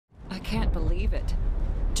can't believe it.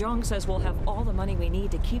 Jong says we'll have all the money we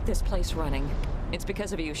need to keep this place running. It's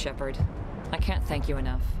because of you, Shepard. I can't thank you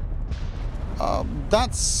enough.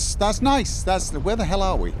 That's nice. Where the hell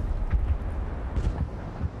are we?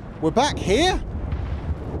 We're back here?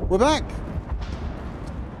 We're back.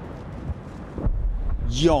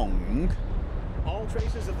 Young. All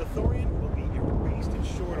traces of the Thorian will be erased in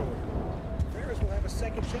short order. Ferris will have a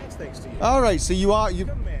second chance thanks to you. All right, so you are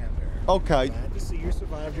Commander. Okay. Glad to see you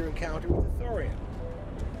survived your encounter with the Thorian.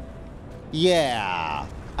 Yeah.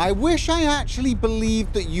 I wish I actually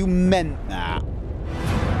believed that you meant that.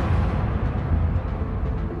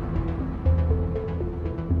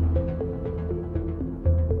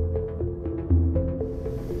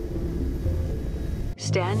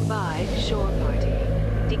 Stand by, shore party.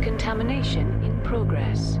 Decontamination in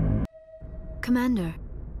progress. Commander,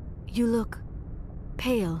 you look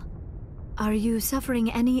pale. Are you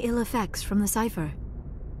suffering any ill effects from the cipher?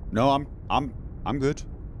 No, I'm good.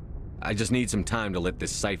 I just need some time to let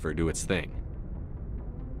this cipher do its thing.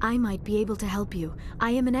 I might be able to help you. I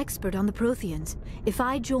am an expert on the Protheans. If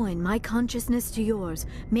I join my consciousness to yours,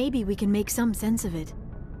 maybe we can make some sense of it.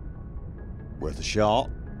 Worth a shot.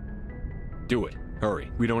 Do it. Hurry.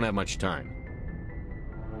 We don't have much time.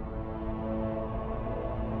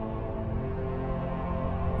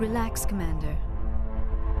 Relax, Commander.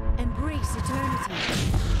 Embrace eternity.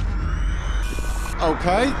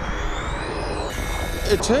 Okay.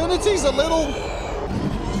 Eternity's a little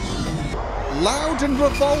loud and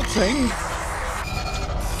revolting.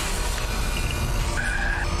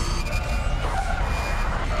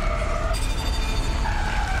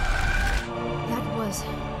 That was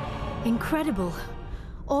incredible.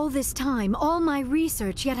 All this time, all my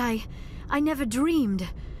research, yet I never dreamed.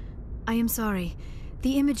 I am sorry.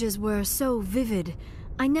 The images were so vivid.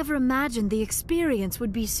 I never imagined the experience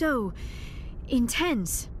would be so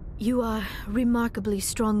intense. You are remarkably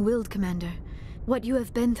strong-willed, Commander. What you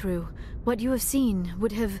have been through, what you have seen,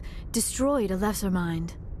 would have destroyed a lesser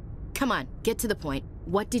mind. Come on, get to the point.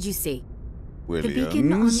 What did you see? Williams. The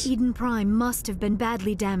beacon on Eden Prime must have been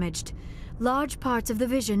badly damaged. Large parts of the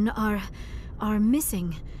vision are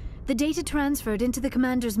missing. The data transferred into the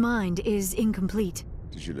Commander's mind is incomplete.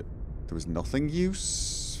 There was nothing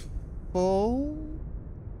useful?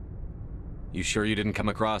 You sure you didn't come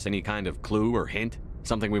across any kind of clue or hint?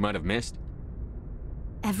 Something we might have missed?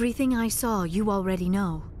 Everything I saw, you already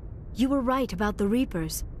know. You were right about the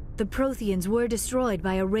Reapers. The Protheans were destroyed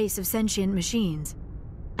by a race of sentient machines.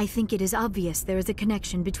 I think it is obvious there is a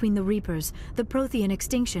connection between the Reapers, the Prothean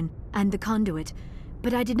extinction, and the Conduit,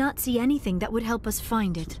 but I did not see anything that would help us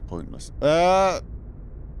find it. Pointless.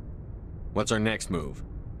 What's our next move?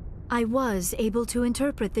 I was able to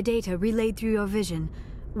interpret the data relayed through your vision,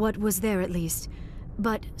 what was there at least,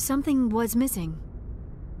 but something was missing.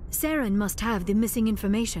 Saren must have the missing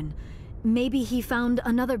information. Maybe he found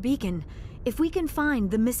another beacon. If we can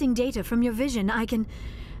find the missing data from your vision, I can...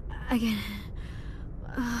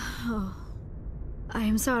 Oh, I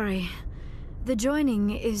am sorry. The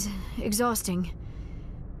joining is exhausting.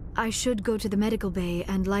 I should go to the medical bay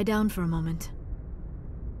and lie down for a moment.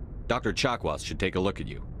 Dr. Chakwas should take a look at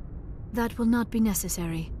you. That will not be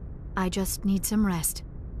necessary. I just need some rest.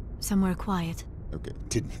 Somewhere quiet. Okay,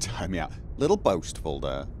 didn't time me out. Little boastful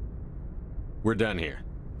there. We're done here.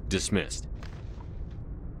 Dismissed.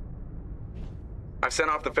 I've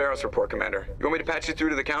sent off the Ferris report, Commander. You want me to patch you through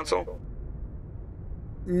to the Council?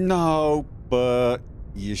 No, but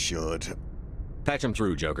you should. Patch him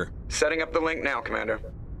through, Joker. Setting up the link now, Commander.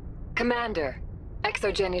 Commander,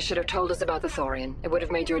 Exogenius should have told us about the Thorian. It would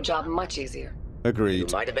have made your job much easier. Agreed. You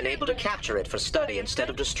might have been able to capture it for study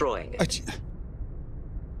instead of destroying it.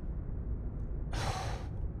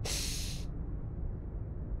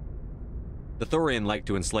 The Thorian liked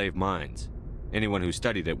to enslave minds. Anyone who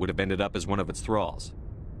studied it would have ended up as one of its thralls.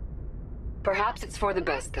 Perhaps it's for the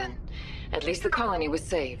best then. At least the colony was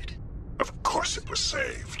saved. Of course it was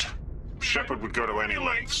saved. Shepard would go to any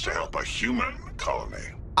lengths to help a human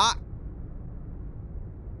colony.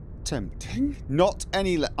 Tempting? Not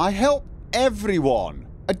any I help everyone.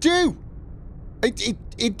 I do.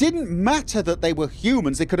 It didn't matter that they were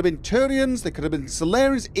humans. They could have been Turians, they could have been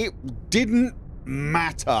Solarians. It didn't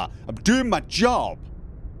matter. I'm doing my job.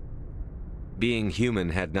 Being human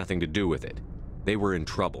had nothing to do with it. They were in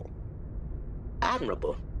trouble.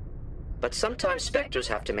 Admirable. But sometimes Spectres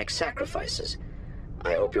have to make sacrifices.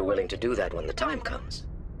 I hope you're willing to do that when the time comes.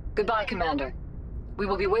 Goodbye, Commander. We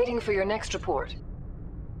will be waiting for your next report.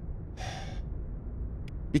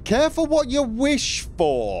 Be careful what you wish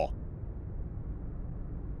for.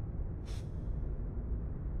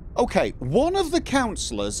 Okay, one of the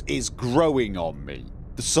counselors is growing on me.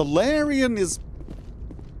 The Solarian is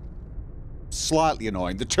slightly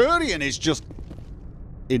annoying. The Turian is just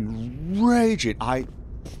enraging.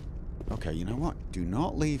 Okay, you know what? Do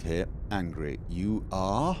not leave here angry. You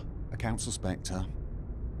are a council spectre.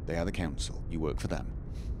 They are the council. You work for them.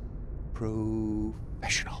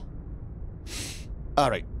 Professional.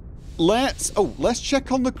 Alright. Let's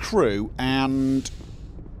check on the crew and...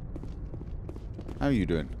 How are you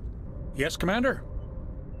doing? Yes, Commander?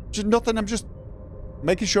 Just nothing, I'm just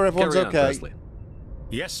making sure everyone's Carry on, okay. Presley.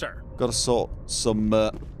 Yes, sir. Got to sort some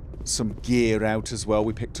gear out as well.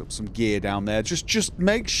 We picked up some gear down there. Just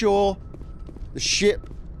make sure the ship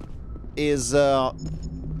is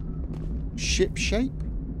ship shape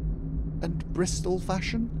and Bristol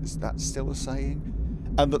fashion. Is that still a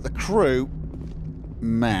saying? And that the crew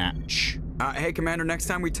match. Hey, Commander, next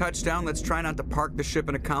time we touch down, let's try not to park the ship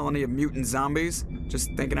in a colony of mutant zombies.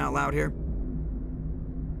 Just thinking out loud here.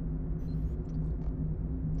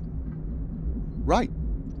 Right.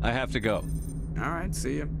 I have to go. All right,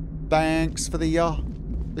 see you. Thanks for the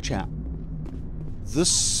chat. The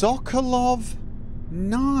Sokolov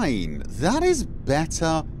 9. That is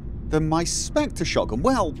better than my Spectre shotgun.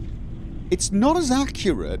 Well, it's not as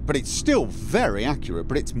accurate, but it's still very accurate.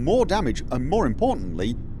 But it's more damage, and more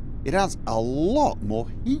importantly, it has a lot more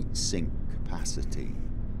heat sink capacity.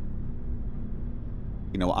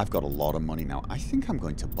 You know what? I've got a lot of money now. I think I'm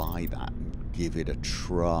going to buy that and give it a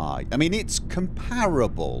try. I mean, it's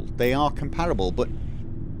comparable. They are comparable, but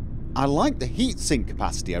I like the heatsink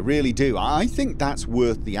capacity. I really do. I think that's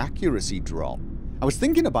worth the accuracy drop. I was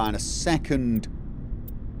thinking of buying a second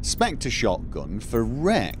Spectre shotgun for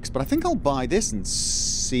Rex, but I think I'll buy this and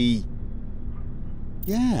see...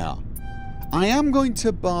 Yeah. I am going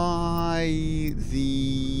to buy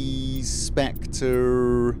the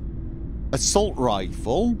Spectre assault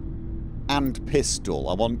rifle and pistol.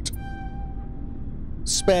 I want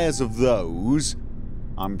spares of those.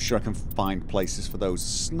 I'm sure I can find places for those.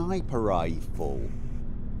 Sniper rifle.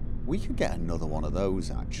 We could get another one of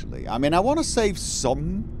those, actually. I mean, I want to save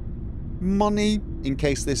some money in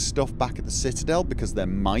case there's stuff back at the Citadel, because there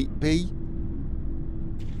might be.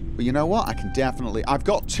 But you know what? I can definitely... I've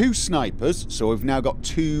got 2 snipers, so we've now got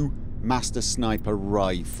 2 Master Sniper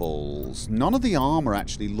rifles. None of the armor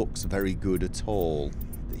actually looks very good at all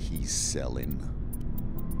that he's selling.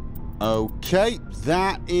 Okay,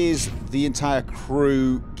 that is the entire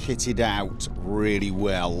crew kitted out really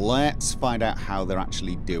well. Let's find out how they're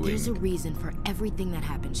actually doing. There's a reason for everything that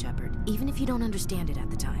happened, Shepard, even if you don't understand it at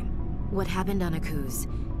the time. What happened on Akuz,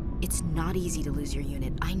 it's not easy to lose your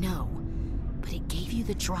unit, I know. But it gave you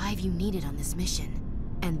the drive you needed on this mission.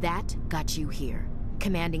 And that got you here,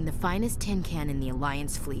 commanding the finest tin can in the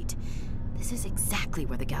Alliance fleet. This is exactly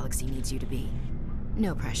where the galaxy needs you to be.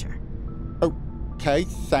 No pressure. Okay,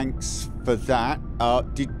 thanks for that.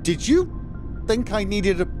 Did you think I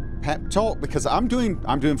needed a pep talk? Because I'm doing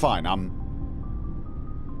fine.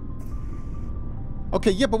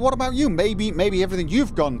 Okay, yeah, but what about you? Maybe everything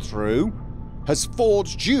you've gone through has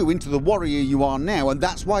forged you into the warrior you are now, and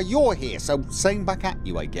that's why you're here. So same back at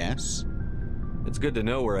you, I guess. It's good to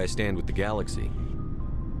know where I stand with the galaxy.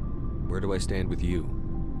 Where do I stand with you?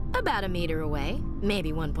 About a meter away,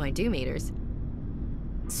 maybe 1.2 meters.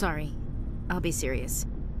 Sorry, I'll be serious.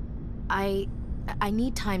 I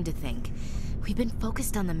need time to think. We've been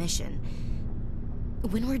focused on the mission.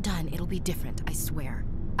 When we're done, it'll be different, I swear.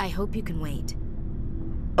 I hope you can wait.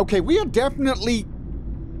 Okay, we are definitely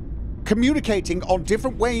communicating on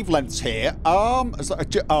different wavelengths here.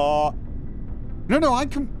 No, I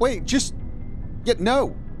can wait. Just, yeah,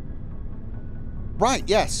 no. Right,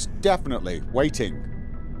 yes, definitely. Waiting.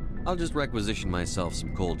 I'll just requisition myself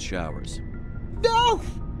some cold showers. No!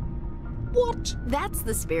 What? That's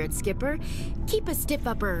the spirit, Skipper. Keep a stiff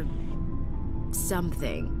upper...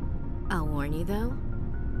 something. I'll warn you, though.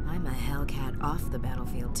 I'm a Hellcat off the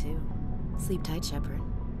battlefield, too. Sleep tight, Shepard.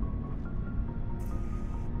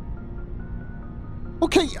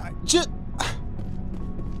 Okay, just...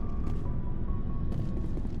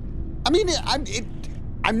 I mean,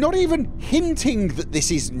 I'm not even hinting that this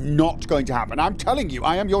is not going to happen. I'm telling you,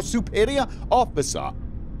 I am your superior officer.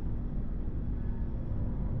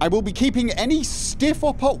 I will be keeping any stiff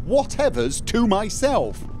upper whatevers to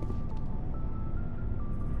myself.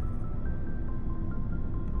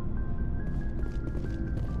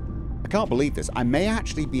 I can't believe this. I may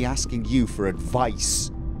actually be asking you for advice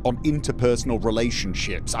on interpersonal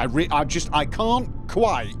relationships. I can't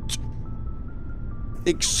quite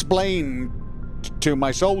explain to my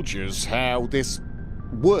soldiers how this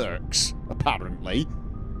works, apparently.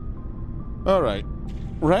 Alright.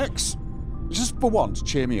 Rex, just for once,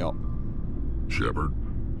 cheer me up. Shepard.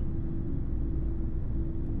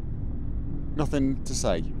 Nothing to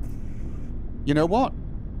say. You know what?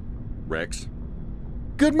 Rex?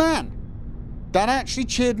 Good man! That actually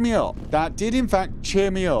cheered me up. That did, in fact,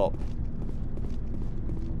 cheer me up.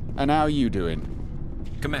 And how are you doing?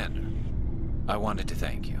 Commander, I wanted to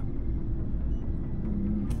thank you.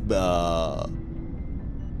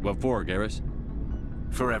 What for, Garrus?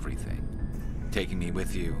 For everything. Taking me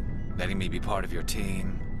with you, letting me be part of your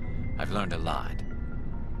team. I've learned a lot.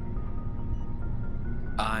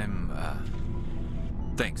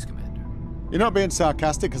 Thanks, Commander. You're not being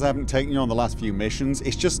sarcastic because I haven't taken you on the last few missions.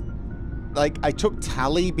 It's just, like, I took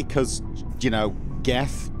Tally because, you know,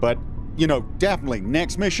 Geth, but, you know, definitely,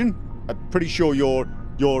 next mission, I'm pretty sure you're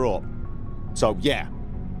up. So, yeah.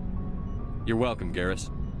 You're welcome,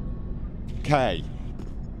 Garrus. Okay.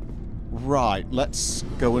 Right, let's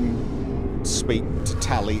go and speak to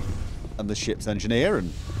Tally and the ship's engineer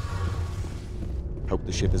and hope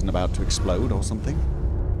the ship isn't about to explode or something.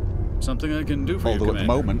 Something I can do for you, Although at the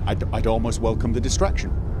moment, I'd almost welcome the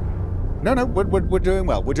distraction. No, we're doing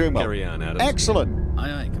well. We're doing well. Carry on, Adams. Excellent.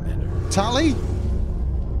 Aye, Commander. Tally?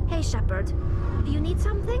 Hey, Shepard. Do you need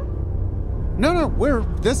something? No,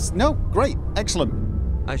 great. Excellent.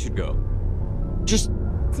 I should go. Just...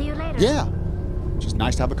 See you later. Yeah. Just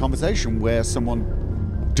nice to have a conversation where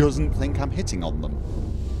someone doesn't think I'm hitting on them.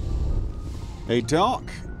 Hey, Doc?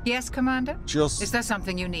 Yes, Commander? Just... Is there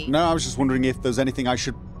something you need? No, I was just wondering if there's anything I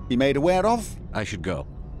should be made aware of. I should go.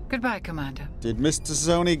 Goodbye, Commander. Did Mr.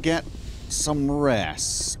 Zoni get some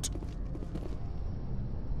rest?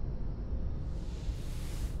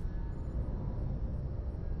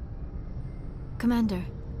 Commander,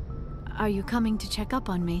 are you coming to check up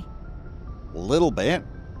on me? A little bit.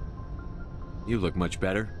 You look much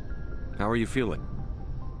better. How are you feeling?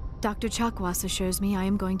 Dr. Chakwas assures me I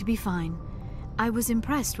am going to be fine. I was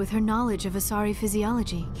impressed with her knowledge of Asari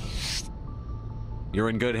physiology. You're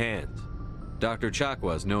in good hands. Dr.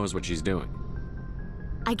 Chakwas knows what she's doing.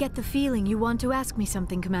 I get the feeling you want to ask me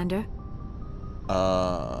something, Commander.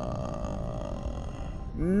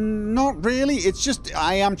 Not really. It's just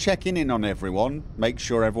I am checking in on everyone. Make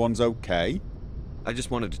sure everyone's okay. I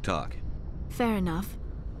just wanted to talk. Fair enough.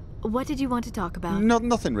 What did you want to talk about?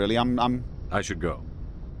 Nothing really. I should go.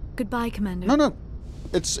 Goodbye, Commander. No.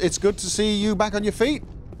 It's good to see you back on your feet.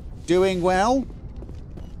 Doing well.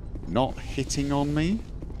 Not hitting on me.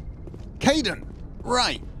 Caden!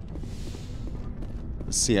 Right.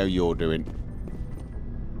 Let's see how you're doing.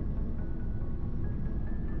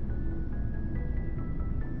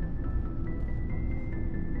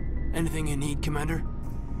 Anything you need, Commander?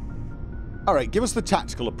 Alright, give us the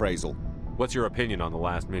tactical appraisal. What's your opinion on the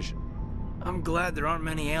last mission? I'm glad there aren't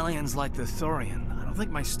many aliens like the Thorian. I don't think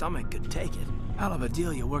my stomach could take it. Hell of a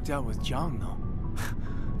deal you worked out with Jong, though.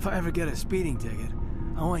 If I ever get a speeding ticket,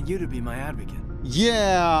 I want you to be my advocate.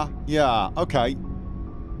 Yeah, okay.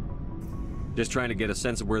 Just trying to get a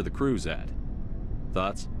sense of where the crew's at.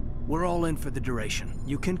 Thoughts? We're all in for the duration.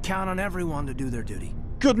 You can count on everyone to do their duty.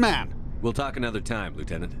 Good man! We'll talk another time,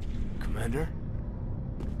 Lieutenant. Commander?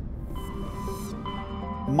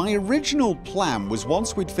 My original plan was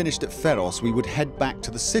once we'd finished at Feros, we would head back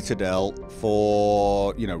to the Citadel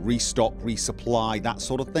for, you know, restock, resupply, that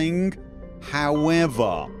sort of thing.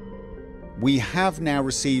 However, we have now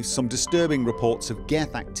received some disturbing reports of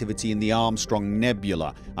Geth activity in the Armstrong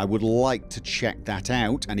Nebula. I would like to check that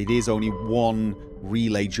out, and it is only one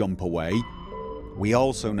relay jump away. We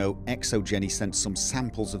also know Exogeny sent some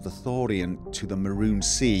samples of the Thorian to the Maroon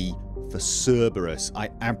Sea for Cerberus. I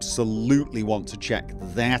absolutely want to check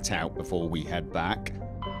that out before we head back.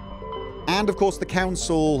 And of course the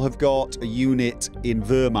Council have got a unit in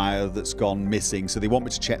Vermeer that's gone missing, so they want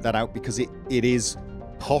me to check that out because it is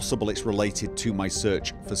possible it's related to my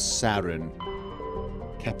search for Saren.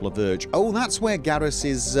 Kepler Verge. Oh, that's where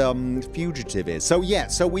Garrus's fugitive is. So yeah,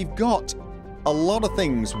 so we've got a lot of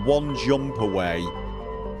things one jump away.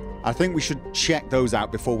 I think we should check those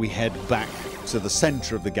out before we head back to the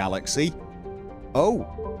center of the galaxy. Oh.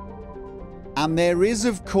 And there is,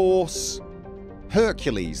 of course,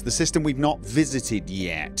 Hercules, the system we've not visited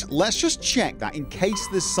yet. Let's just check that in case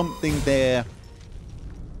there's something there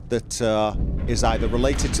that is either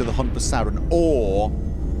related to the hunt for Saren or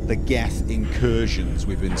the Geth incursions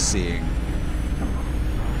we've been seeing.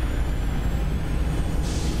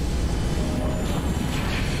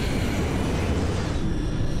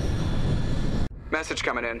 Message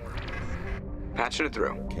coming in. Patching it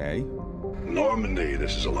through. Okay. Normandy,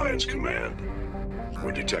 this is Alliance Command.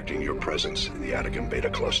 We're detecting your presence in the Attican Beta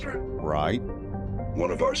Cluster. Right.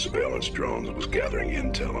 One of our surveillance drones was gathering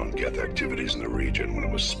intel on Geth activities in the region when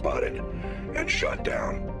it was spotted and shot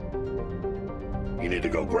down. You need to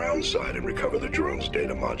go groundside and recover the drone's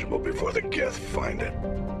data module before the Geth find it.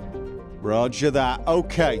 Roger that.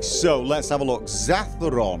 Okay, so let's have a look.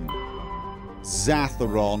 Zatharon.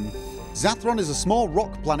 Zatharon is a small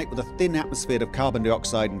rock planet with a thin atmosphere of carbon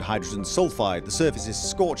dioxide and hydrogen sulfide. The surface is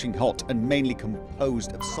scorching hot and mainly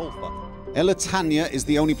composed of sulfur. Elatania is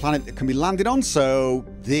the only planet that can be landed on, so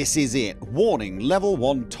this is it. Warning, level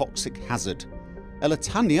 1 toxic hazard.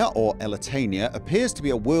 Elatania, or Elatania, appears to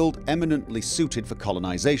be a world eminently suited for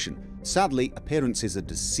colonization. Sadly, appearances are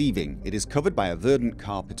deceiving. It is covered by a verdant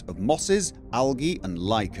carpet of mosses, algae and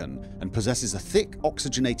lichen, and possesses a thick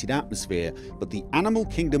oxygenated atmosphere, but the animal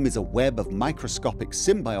kingdom is a web of microscopic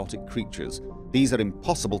symbiotic creatures. These are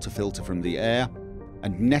impossible to filter from the air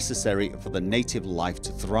and necessary for the native life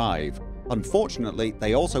to thrive. Unfortunately,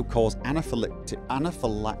 they also cause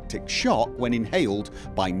anaphylactic shock when inhaled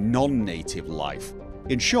by non-native life.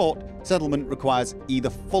 In short, settlement requires either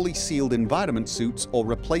fully sealed environment suits or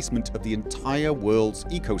replacement of the entire world's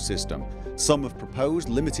ecosystem. Some have proposed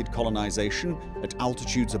limited colonization at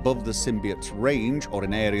altitudes above the symbiote's range or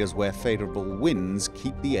in areas where favourable winds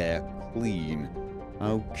keep the air clean.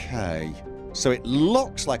 Okay, so it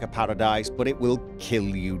looks like a paradise, but it will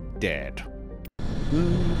kill you dead.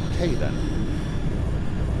 Okay then.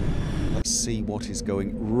 Let's see what is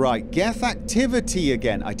going... Right, Geth activity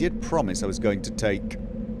again. I did promise I was going to take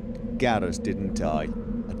Garrus, didn't I?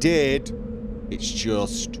 I did. It's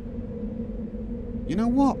just... You know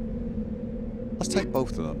what? Let's take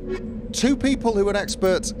both of them. Two people who are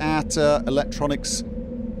experts at electronics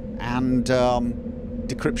and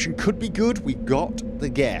decryption could be good. We got the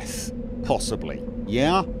Geth. Possibly.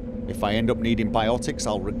 Yeah? If I end up needing biotics,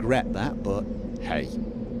 I'll regret that, but hey.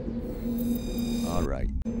 Alright.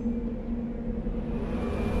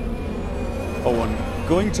 Oh, I'm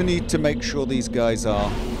going to need to make sure these guys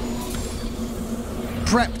are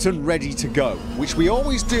prepped and ready to go, which we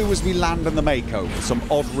always do as we land on the Mako for some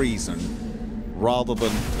odd reason, rather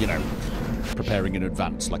than, you know, preparing in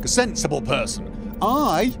advance like a sensible person.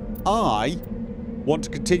 I want to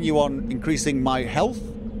continue on increasing my health,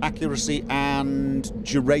 accuracy, and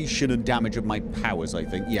duration and damage of my powers, I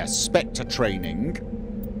think. Yes, Spectre training.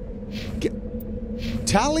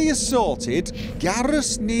 Tally is sorted.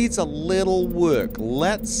 Garrus needs a little work.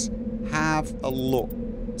 Let's have a look.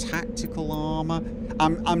 Tactical armor.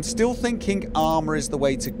 I'm still thinking armor is the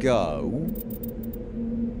way to go.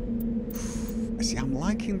 See, I'm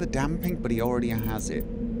liking the damping, but he already has it.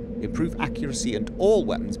 Improve accuracy and all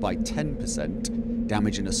weapons by 10%.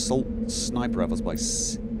 Damage and assault sniper rifles by...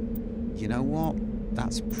 You know what?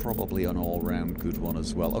 That's probably an all-round good one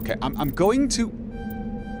as well. Okay, I'm going to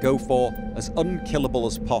go for as unkillable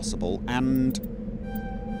as possible, and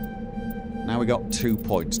now we got 2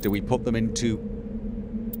 points. Do we put them into...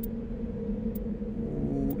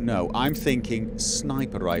 Ooh, no, I'm thinking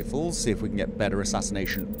sniper rifles, see if we can get better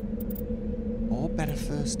assassination, or better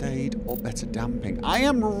first aid, or better damping. I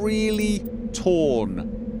am really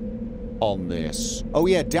torn on this. Oh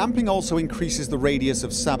yeah, damping also increases the radius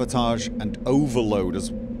of sabotage and overload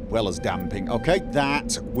as well as damping. Okay,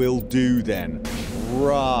 that will do then.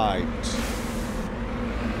 Right.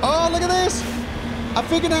 Oh, look at this! I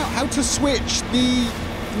figured out how to switch the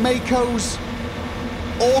Mako's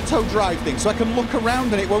auto drive thing so I can look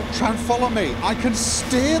around and it won't try and follow me. I can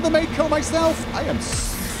steer the Mako myself. I am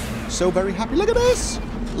so very happy. Look at this!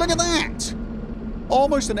 Look at that!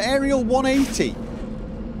 Almost an aerial 180.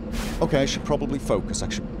 Okay, I should probably focus.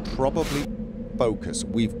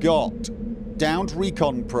 We've got downed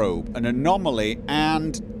recon probe, an anomaly,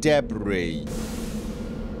 and debris.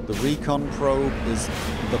 The recon probe is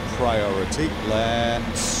the priority.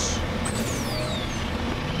 Let's...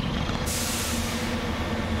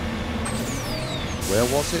 Where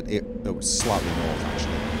was it? It was slightly north,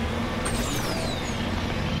 actually.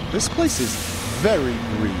 This place is very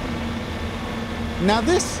green. Now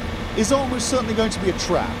this is almost certainly going to be a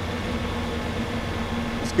trap.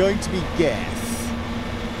 It's going to be Geth.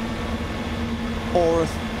 Or a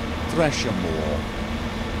Thresher Maw.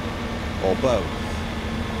 Or both.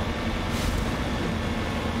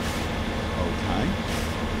 Okay.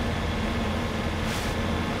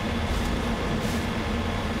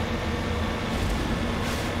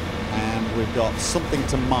 And we've got something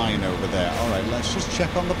to mine over there. Alright, let's just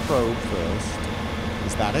check on the probe first.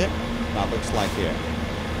 Is that it? That looks like it.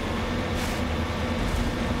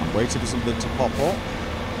 I'm waiting for something to pop up.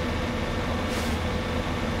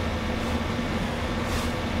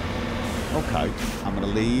 Okay, I'm going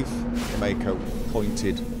to leave the Mako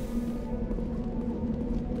pointed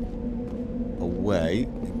away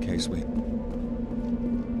in case we...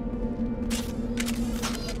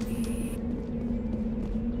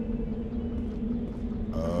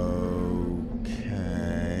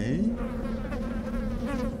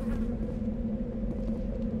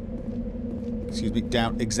 excuse me,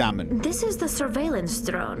 down, examine. This is the surveillance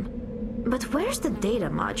drone. But where's the data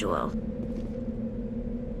module?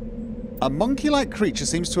 A monkey-like creature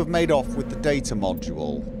seems to have made off with the data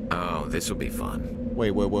module. Oh, this will be fun.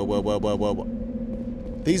 Wait.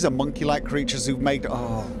 These are monkey-like creatures who've made...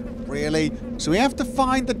 Oh, really? So we have to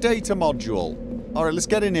find the data module. Alright, let's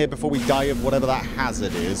get in here before we die of whatever that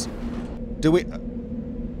hazard is. Do it...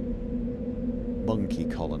 Monkey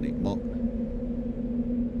colony.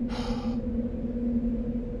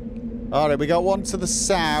 Alright, we got one to the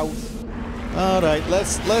south. Alright,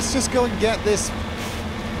 let's just go and get this...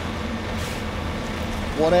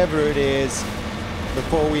 whatever it is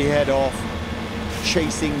before we head off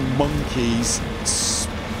chasing monkeys.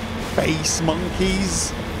 Space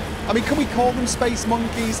monkeys? I mean, can we call them space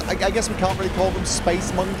monkeys? I guess we can't really call them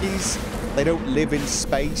space monkeys. They don't live in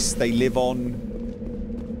space. They live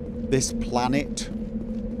on this planet.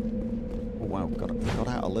 Oh, wow. Got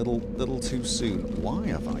out a little too soon. Why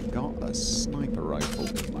have I got a sniper rifle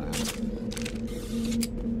in my hand?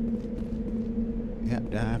 Yeah,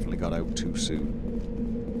 definitely got out too soon.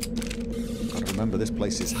 Got to remember, this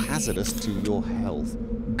place is hazardous to your health.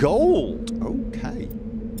 Gold! Okay.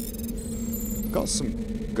 Got some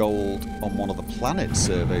gold on one of the planet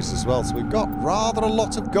surveys as well, so we've got rather a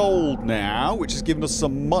lot of gold now, which has given us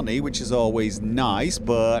some money, which is always nice,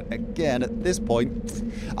 but again, at this point,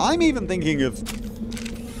 I'm even thinking of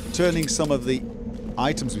turning some of the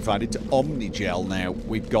items we find into Omnigel now.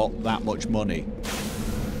 We've got that much money.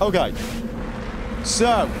 Okay.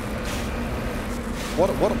 So, what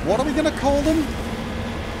are we going to call them?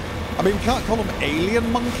 I mean, we can't call them alien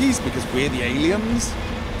monkeys because we're the aliens.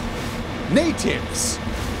 Natives.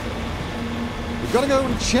 We've got to go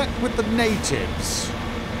and check with the natives.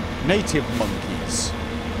 Native monkeys.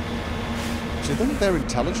 Do you think they're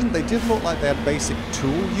intelligent? They did look like they had basic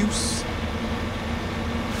tool use.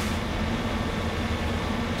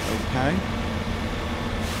 Okay.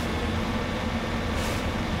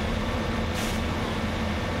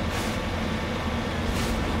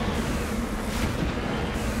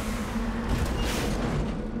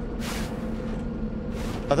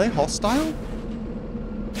 Are they hostile?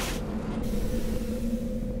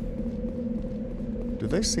 Do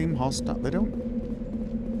they seem hostile? They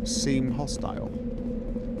don't seem hostile.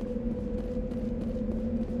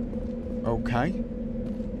 Okay.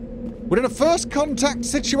 We're in a first contact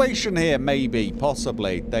situation here, maybe,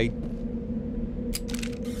 possibly. Okay,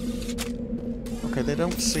 they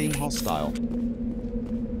don't seem hostile.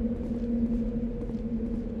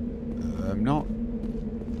 I'm not...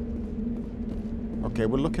 Okay,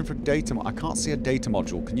 we're looking for data. I can't see a data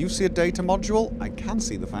module. Can you see a data module? I can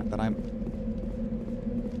see the fact that I'm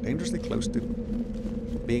dangerously close to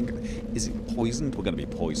being... Is it poisoned? We're going to be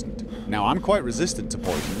poisoned. Now, I'm quite resistant to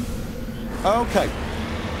poison. Okay.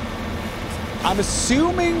 I'm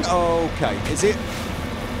assuming... Okay, is it...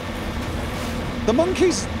 The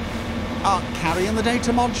monkeys aren't carrying the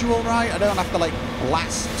data module, right? I don't have to, like,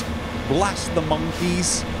 blast the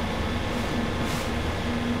monkeys.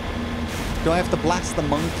 Do I have to blast the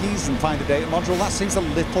monkeys and find the data module? That seems a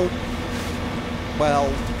little,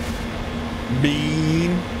 well,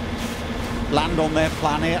 mean. Land on their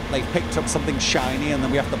planet, they've picked up something shiny, and then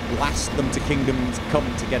we have to blast them to Kingdom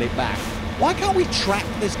Come to get it back. Why can't we track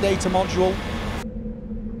this data module?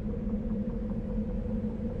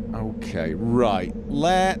 Okay, right.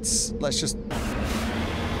 Let's just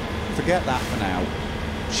forget that for now.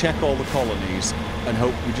 Check all the colonies and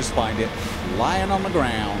hope we just find it lying on the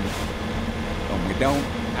ground. And we don't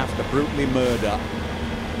have to brutally murder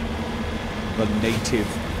the native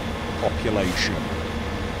population.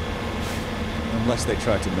 Unless they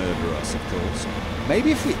try to murder us, of course.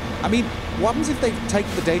 Maybe if we... I mean, what happens if they take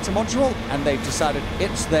the data module and they've decided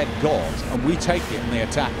it's their god and we take it and they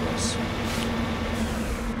attack us?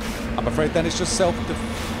 I'm afraid then it's just self-defense.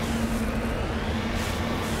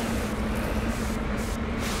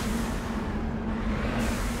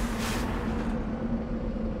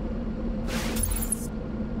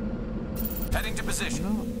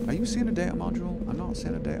 Are you seeing a data module? I'm not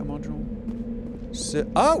seeing a data module.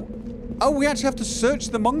 Oh! Oh, we actually have to search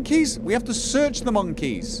the monkeys? We have to search the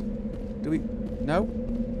monkeys. Do we... No?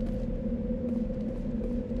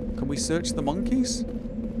 Can we search the monkeys?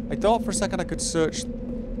 I thought for a second I could search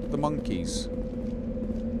the monkeys.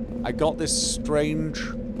 I got this strange...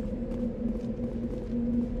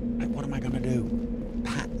 What am I gonna do?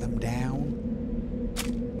 Pat them down?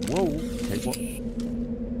 Whoa. Okay, what...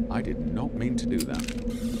 I did not mean to do that.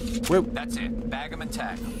 Whoa. That's it. Bag 'em and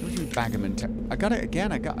tag 'em. What do you mean bag 'em and tag? I got it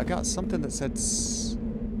again. I got something that said...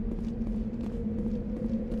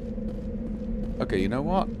 Okay, you know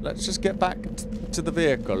what? Let's just get back to the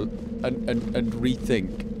vehicle and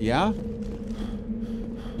rethink, yeah?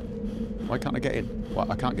 Why can't I get in? What?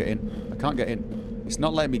 I can't get in. I can't get in. It's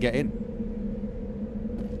not letting me get in.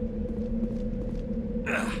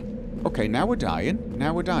 Okay, now we're dying.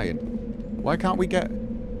 Now we're dying. Why can't we get...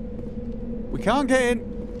 We can't get in.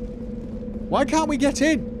 Why can't we get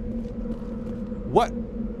in? What?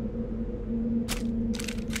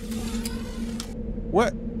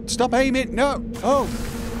 What? Stop aiming. No. Oh.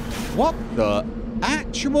 What the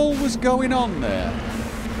actual was going on there?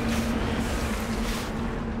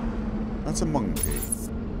 That's a monkey.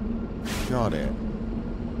 Got it.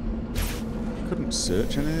 Couldn't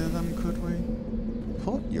search any of them, could we?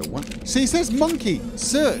 Put your one. See, it says monkey.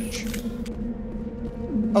 Search.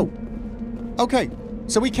 Oh. Okay.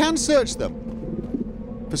 So we can search them.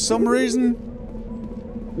 For some reason.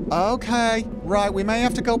 Okay. Right, we may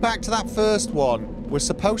have to go back to that first one. We're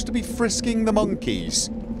supposed to be frisking the monkeys.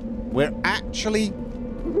 We're actually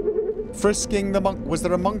frisking the monkey. Was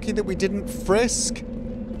there a monkey that we didn't frisk?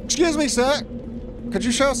 Excuse me, sir. Could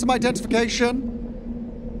you show us some identification?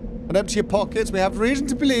 And empty your pockets. We have reason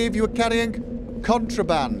to believe you were carrying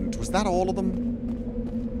contraband. Was that all of them?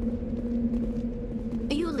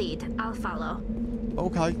 You lead. I'll follow.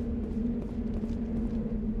 Okay.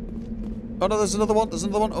 Oh no, there's another one. There's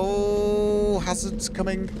another one. Oh, hazards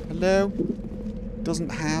coming. Hello.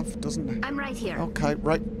 Doesn't. I'm right here. Okay,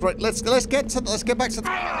 right. Let's get back to.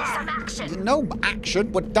 Finally, some action. No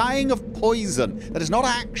action. We're dying of poison. That is not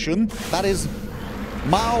action. That is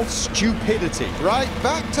mild stupidity. Right.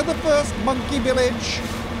 Back to the first monkey village.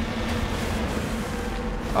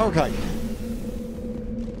 Okay.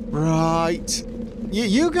 Right.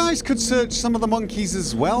 You guys could search some of the monkeys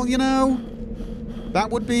as well, you know.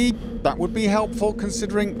 That would be helpful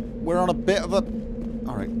considering we're on a bit of a...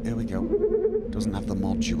 Alright, here we go. Doesn't have the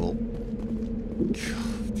module.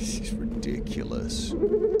 God, this is ridiculous.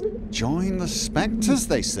 Join the Spectres,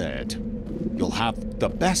 they said. You'll have the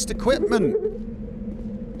best equipment.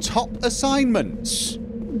 Top assignments.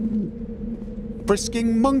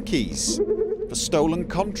 Frisking monkeys. For stolen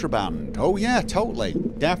contraband. Oh yeah, totally.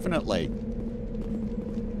 Definitely.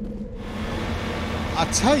 I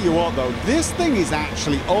tell you what though, this thing is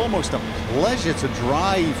actually almost a pleasure to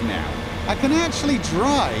drive now. I can actually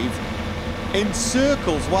drive in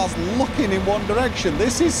circles whilst looking in one direction.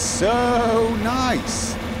 This is so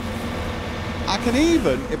nice. I can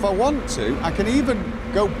even, if I want to, I can even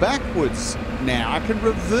go backwards now. I can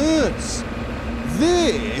reverse.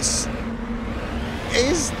 This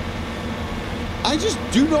is... I just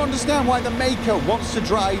do not understand why the Mako wants to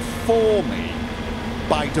drive for me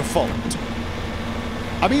by default.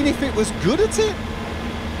 I mean, if it was good at it...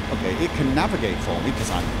 Okay, it can navigate for me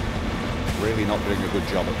because I'm really not doing a good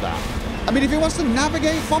job at that. I mean, if it wants to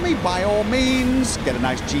navigate for me, by all means, get a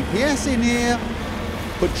nice GPS in here.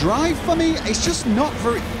 But drive for me, it's just not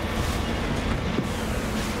very...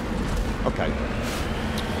 Okay.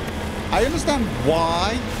 I understand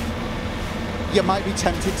why you might be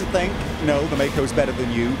tempted to think, no, the Mako's better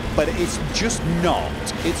than you, but it's just not.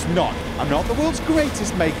 It's not. I'm not the world's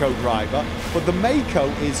greatest Mako driver, but the Mako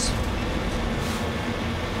is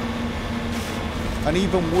an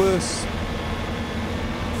even worse...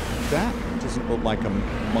 That doesn't look like a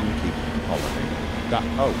monkey colony. That...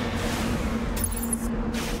 Oh.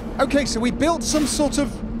 Okay, so we built some sort of...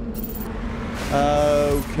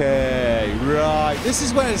 Okay, right. This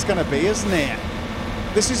is where it's going to be, isn't it?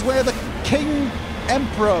 This is where the King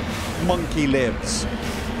Emperor monkey lives.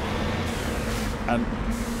 And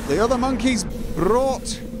the other monkeys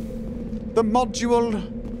brought the module.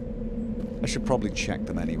 I should probably check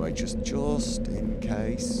them anyway, just in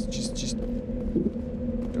case. Just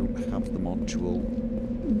don't have the module.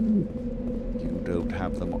 You don't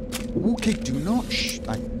have the module. Okay, do not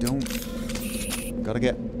I don't. Gotta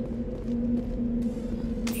get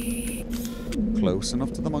close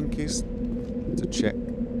enough to the monkeys to check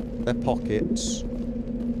their pockets.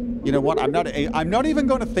 You know what? I'm not even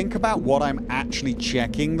going to think about what I'm actually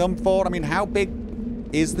checking them for. I mean, how big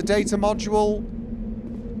is the data module?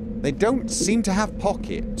 They don't seem to have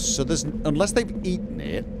pockets, so there's, unless they've eaten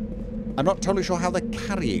it, I'm not totally sure how they're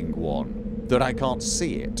carrying one that I can't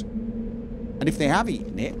see it. And if they have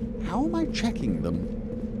eaten it, how am I checking them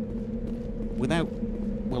without,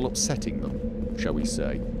 well, upsetting them, shall we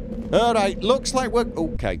say? All right, looks like we're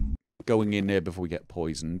okay. Going in there before we get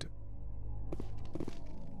poisoned.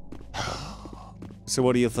 So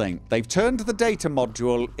what do you think? They've turned the data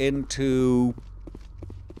module into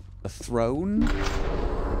a throne.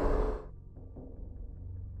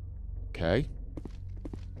 Okay.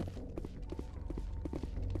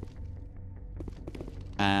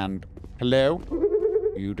 And Hello?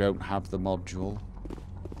 You don't have the module.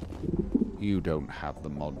 You don't have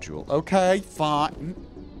the module. Okay, fine.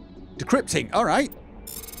 Decrypting, alright.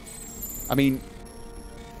 I mean,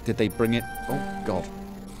 did they bring it... Oh, God.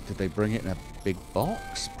 Did they bring it in a big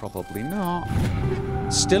box? Probably not.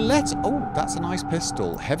 Stiletto. Oh, that's a nice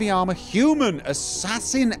pistol. Heavy armor. Human.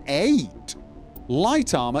 Assassin 8.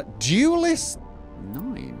 Light armor. Duelist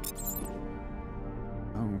 9.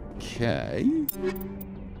 Okay.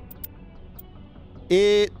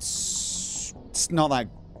 It's not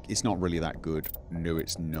really that good. No,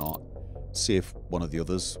 it's not. See if one of the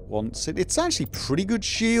others wants it. It's actually pretty good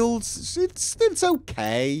shields. It's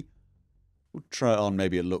okay. We'll try it on.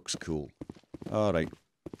 Maybe it looks cool. All right.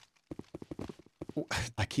 Oh,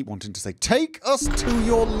 I keep wanting to say, take us to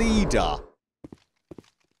your leader.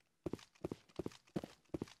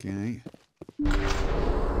 Okay.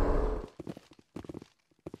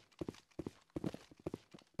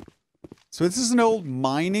 So this is an old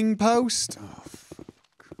mining post? Oh,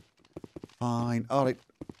 fuck. Fine. All right.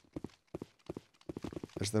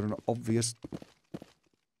 Is there an obvious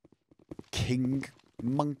king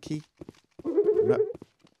monkey? No.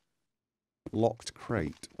 Locked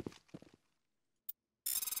crate.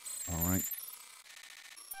 Alright.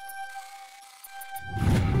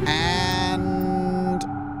 And...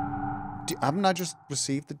 haven't I just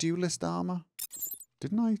received the duelist armor?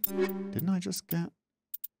 Didn't I just get...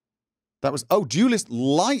 That was... Oh, duelist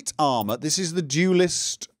light armor. This is the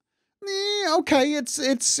duelist... okay,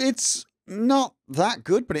 it's not that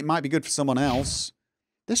good, but it might be good for someone else.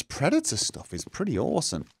 This Predator stuff is pretty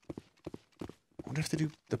awesome. I wonder if they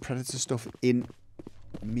do the Predator stuff in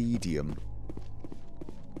medium.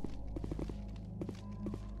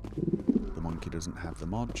 The monkey doesn't have the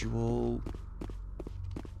module.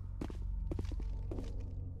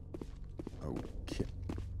 Okay.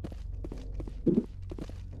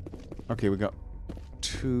 Okay, we got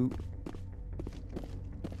 2.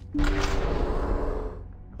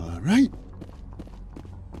 All right.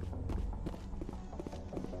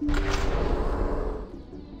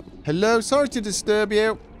 Hello, sorry to disturb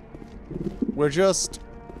you. We're just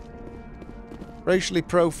racially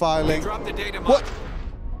profiling. Drop the data what?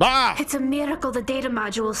 Ah! It's a miracle the data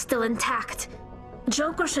module is still intact.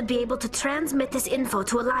 Joker should be able to transmit this info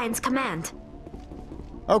to Alliance Command.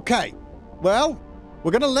 Okay. Well,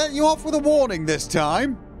 we're going to let you off with a warning this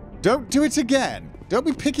time. Don't do it again. Don't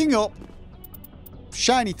be picking up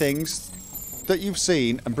shiny things that you've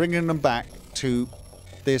seen and bringing them back to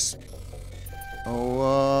this...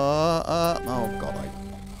 oh God, I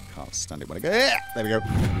can't stand it when I go... Yeah, there we go.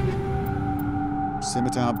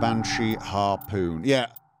 Scimitar, Banshee, Harpoon. Yeah.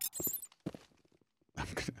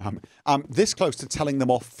 I'm this close to telling them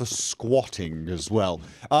off for squatting as well.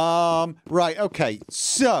 Right, okay.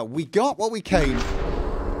 So, we got what we came...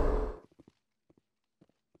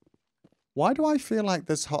 Why do I feel like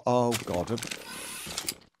this... oh, God.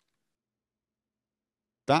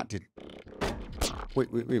 That did... Wait.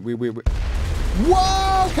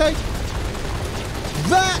 Whoa, okay.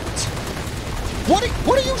 That...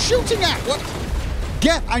 What are you shooting at? What?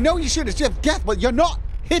 Geth, I know you shoot at Jeff Geth, but you're not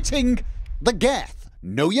hitting the Geth.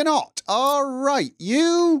 No, you're not. All right,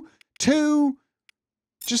 you two...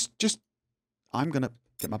 Just... I'm gonna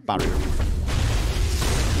get my barrier.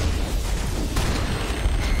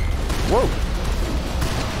 Whoa.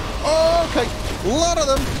 Okay, a lot of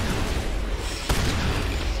them.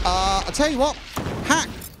 I'll tell you what.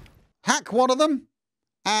 Hack one of them.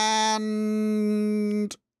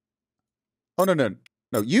 And... oh, no.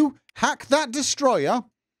 No, you hack that destroyer.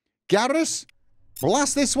 Garrus,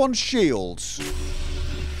 blast this one's shields.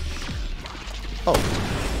 Oh.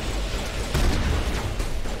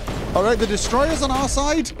 Alright, the destroyer's on our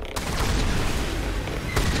side.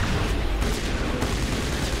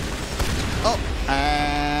 Oh,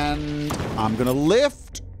 and I'm gonna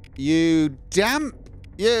lift. You damp.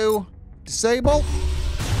 You. Disable.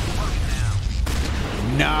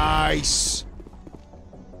 Nice.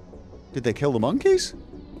 Did they kill the monkeys?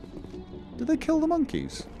 Did they kill the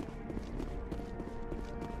monkeys?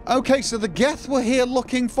 Okay, so the Geth were here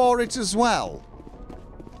looking for it as well.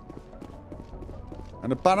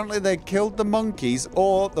 And apparently they killed the monkeys,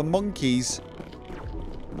 or the monkeys...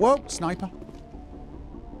 Whoa, sniper.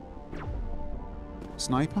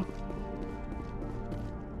 Sniper.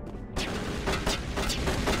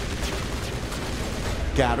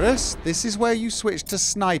 Garrus, this is where you switch to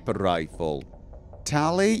sniper rifle.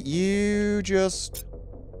 Tally, you just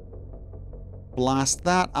blast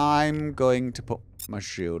that. I'm going to put my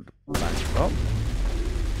shield back up.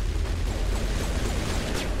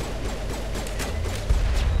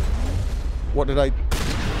 What did I...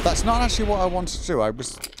 That's not actually what I wanted to do. I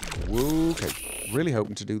was... Okay. Really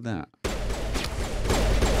hoping to do that.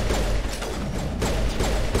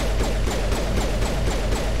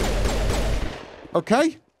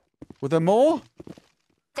 Okay. Were there more?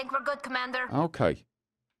 Think we're good, Commander. Okay.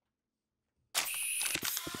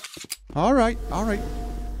 Alright, alright.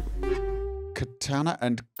 Katana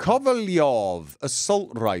and Kovalyov.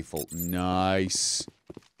 Assault rifle. Nice.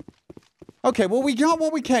 Okay, well, we got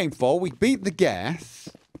what we came for. We beat the Geth.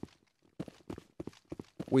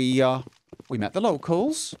 We met the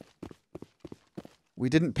locals. We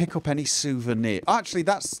didn't pick up any souvenir. Actually,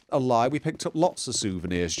 that's a lie. We picked up lots of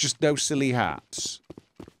souvenirs, just no silly hats.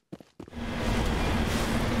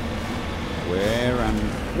 Where and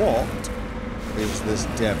what is this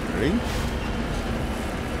debris?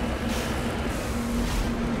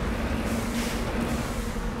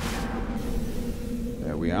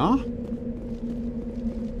 There we are.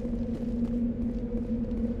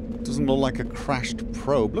 Doesn't look like a crashed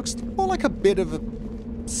probe. Looks more like a bit of a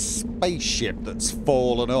spaceship that's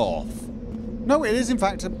fallen off. No, it is in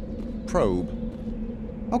fact a probe.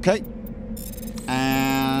 Okay.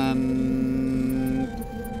 And...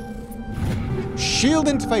 Shield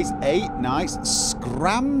interface 8. Nice.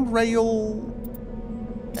 Scram rail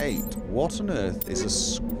 8. What on earth is a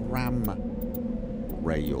scram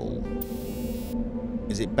rail?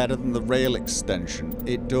 Is it better than the rail extension?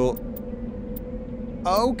 It do...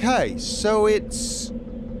 Okay, so it's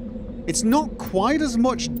not quite as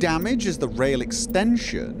much damage as the rail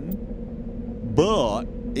extension, but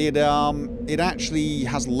it actually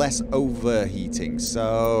has less overheating.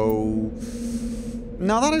 So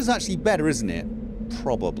now that is actually better, isn't it?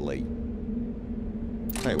 Probably.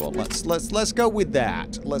 Okay, well, let's go with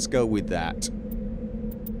that. Let's go with that.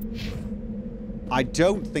 I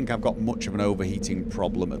don't think I've got much of an overheating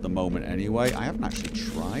problem at the moment anyway. I haven't actually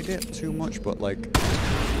tried it too much, but like...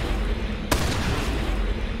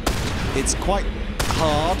 It's quite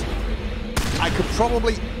hard. I could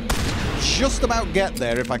probably just about get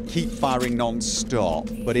there if I keep firing non-stop,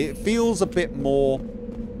 but it feels a bit more,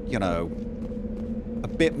 you know, a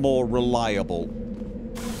bit more reliable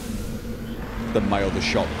than my other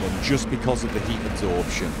shotgun, just because of the heat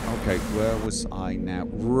absorption. Okay, where was I now?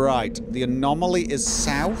 Right, the anomaly is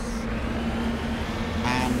south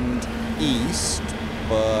and east,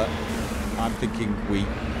 but I'm thinking we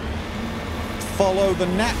follow the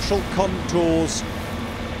natural contours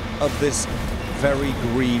of this very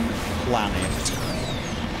green planet.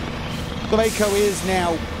 The Mako is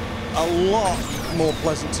now a lot more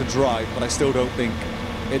pleasant to drive, but I still don't think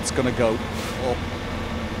it's going to go up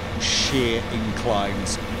sheer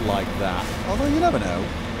inclines like that. Although you never know.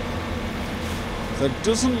 So it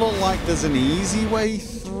doesn't look like there's an easy way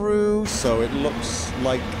through, so it looks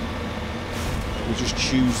like we just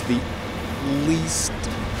choose the least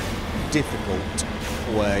difficult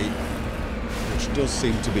way, which does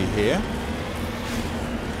seem to be here.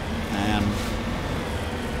 And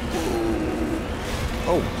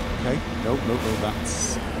oh, okay. No,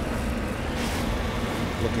 that's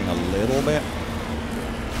looking a little bit.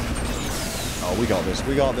 Oh, we got this.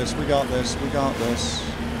 We got this. We got this. We got this.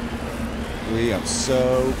 We have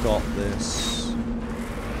so got this.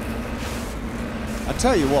 I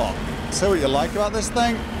tell you what. See what you like about this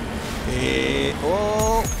thing?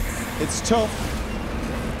 It's tough.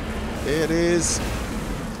 It is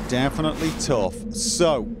definitely tough.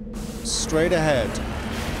 So, straight ahead.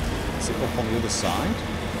 Is it up on the other side?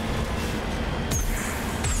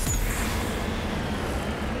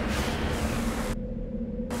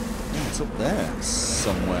 Yeah, it's up there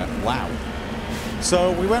somewhere. Wow.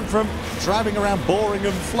 So, we went from driving around boring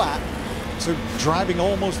and flat to driving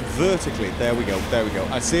almost vertically. There we go. There we go.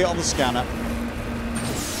 I see it on the scanner.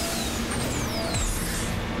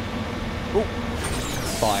 Oh,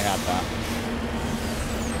 thought I had that.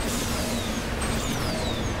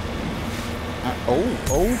 Oh,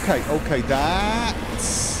 okay,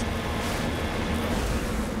 that's...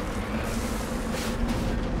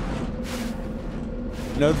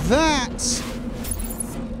 Now that's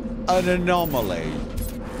an anomaly.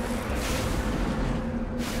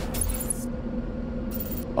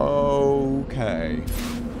 Okay.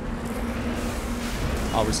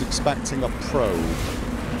 I was expecting a probe.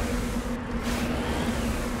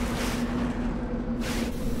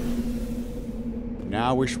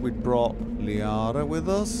 Now I wish we'd brought Liara with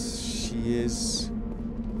us. She is...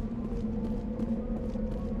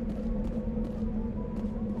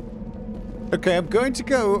 Okay, I'm going to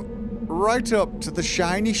go right up to the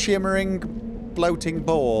shiny, shimmering, floating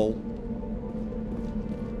ball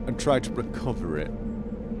and try to recover it.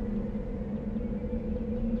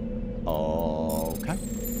 Okay.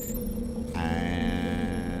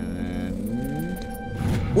 And...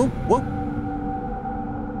 Whoa, whoa.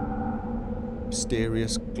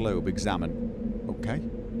 Mysterious globe. Examine. Okay.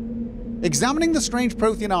 Examining the strange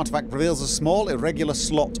Prothean artifact reveals a small, irregular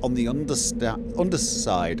slot on the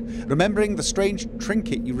underside. Remembering the strange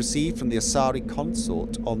trinket you received from the Asari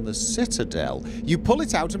consort on the Citadel, you pull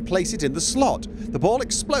it out and place it in the slot. The ball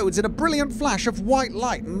explodes in a brilliant flash of white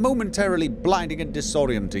light, momentarily blinding and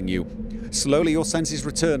disorienting you. Slowly your senses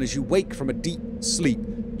return as you wake from a deep sleep.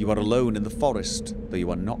 You are alone in the forest, though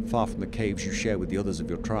you are not far from the caves you share with the others of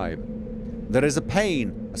your tribe. There is a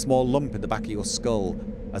pain, a small lump in the back of your skull,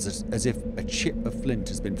 as if a chip of flint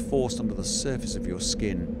has been forced under the surface of your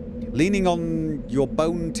skin. Leaning on your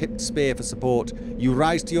bone-tipped spear for support, you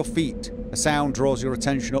rise to your feet. A sound draws your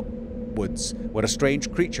attention upwards, where a strange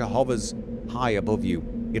creature hovers high above you.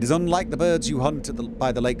 It is unlike the birds you hunt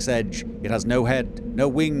by the lake's edge. It has no head, no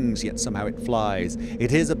wings, yet somehow it flies.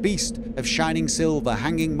 It is a beast of shining silver,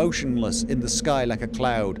 hanging motionless in the sky like a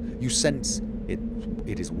cloud. You sense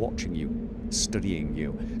it is watching you, studying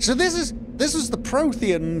you. So this is the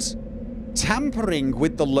Protheans tampering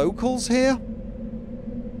with the locals here?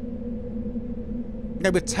 They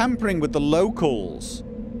were tampering with the locals.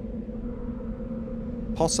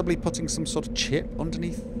 Possibly putting some sort of chip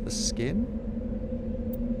underneath the skin?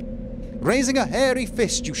 Raising a hairy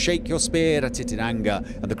fist, you shake your spear at it in anger,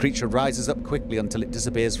 and the creature rises up quickly until it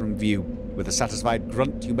disappears from view. With a satisfied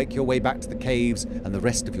grunt, you make your way back to the caves and the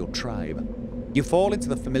rest of your tribe. You fall into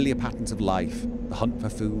the familiar patterns of life, the hunt for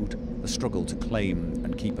food, the struggle to claim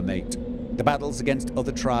and keep a mate, the battles against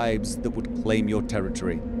other tribes that would claim your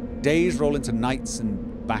territory. Days roll into nights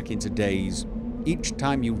and back into days. Each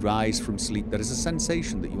time you rise from sleep, there is a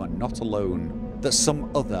sensation that you are not alone, that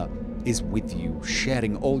some other is with you,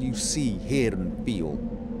 sharing all you see, hear, and feel.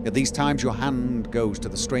 At these times, your hand goes to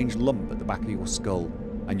the strange lump at the back of your skull,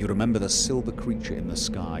 and you remember the silver creature in the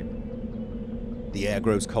sky. The air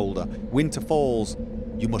grows colder. Winter falls.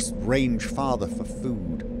 You must range farther for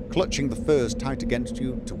food, clutching the furs tight against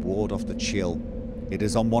you to ward off the chill. It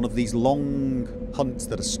is on one of these long hunts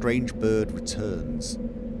that a strange bird returns.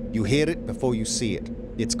 You hear it before you see it.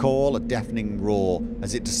 Its call a deafening roar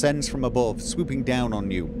as it descends from above, swooping down on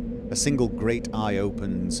you. A single great eye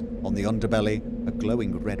opens. On the underbelly, a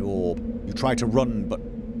glowing red orb. You try to run, but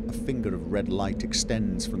a finger of red light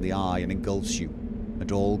extends from the eye and engulfs you, and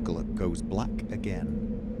all goes black again.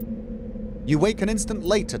 You wake an instant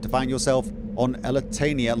later to find yourself on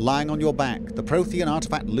Elatania, lying on your back, the Prothean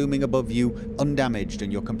artifact looming above you, undamaged,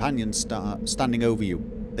 and your companions standing over you.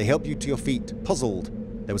 They help you to your feet, puzzled.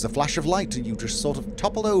 There was a flash of light and you just sort of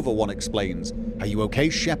toppled over, one explains. Are you okay,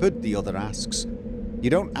 Shepard? The other asks. You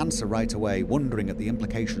don't answer right away, wondering at the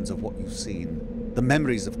implications of what you've seen. The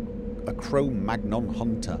memories of a Cro-Magnon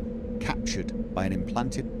hunter captured by an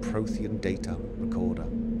implanted Prothean data recorder.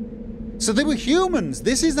 So they were humans!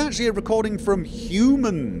 This is actually a recording from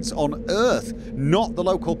humans on Earth, not the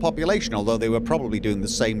local population, although they were probably doing the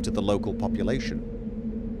same to the local population.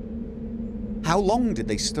 How long did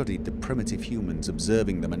they study the primitive humans,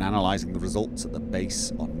 observing them and analysing the results at the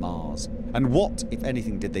base on Mars? And what, if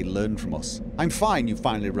anything, did they learn from us? I'm fine, you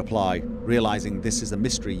finally reply, realising this is a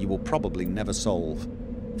mystery you will probably never solve.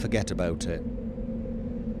 Forget about it.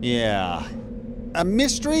 Yeah. A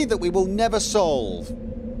mystery that we will never solve.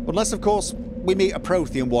 Unless, of course, we meet a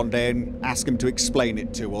Prothean one day and ask him to explain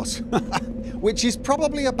it to us. Which is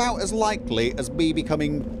probably about as likely as me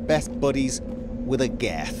becoming best buddies with a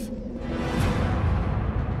Geth.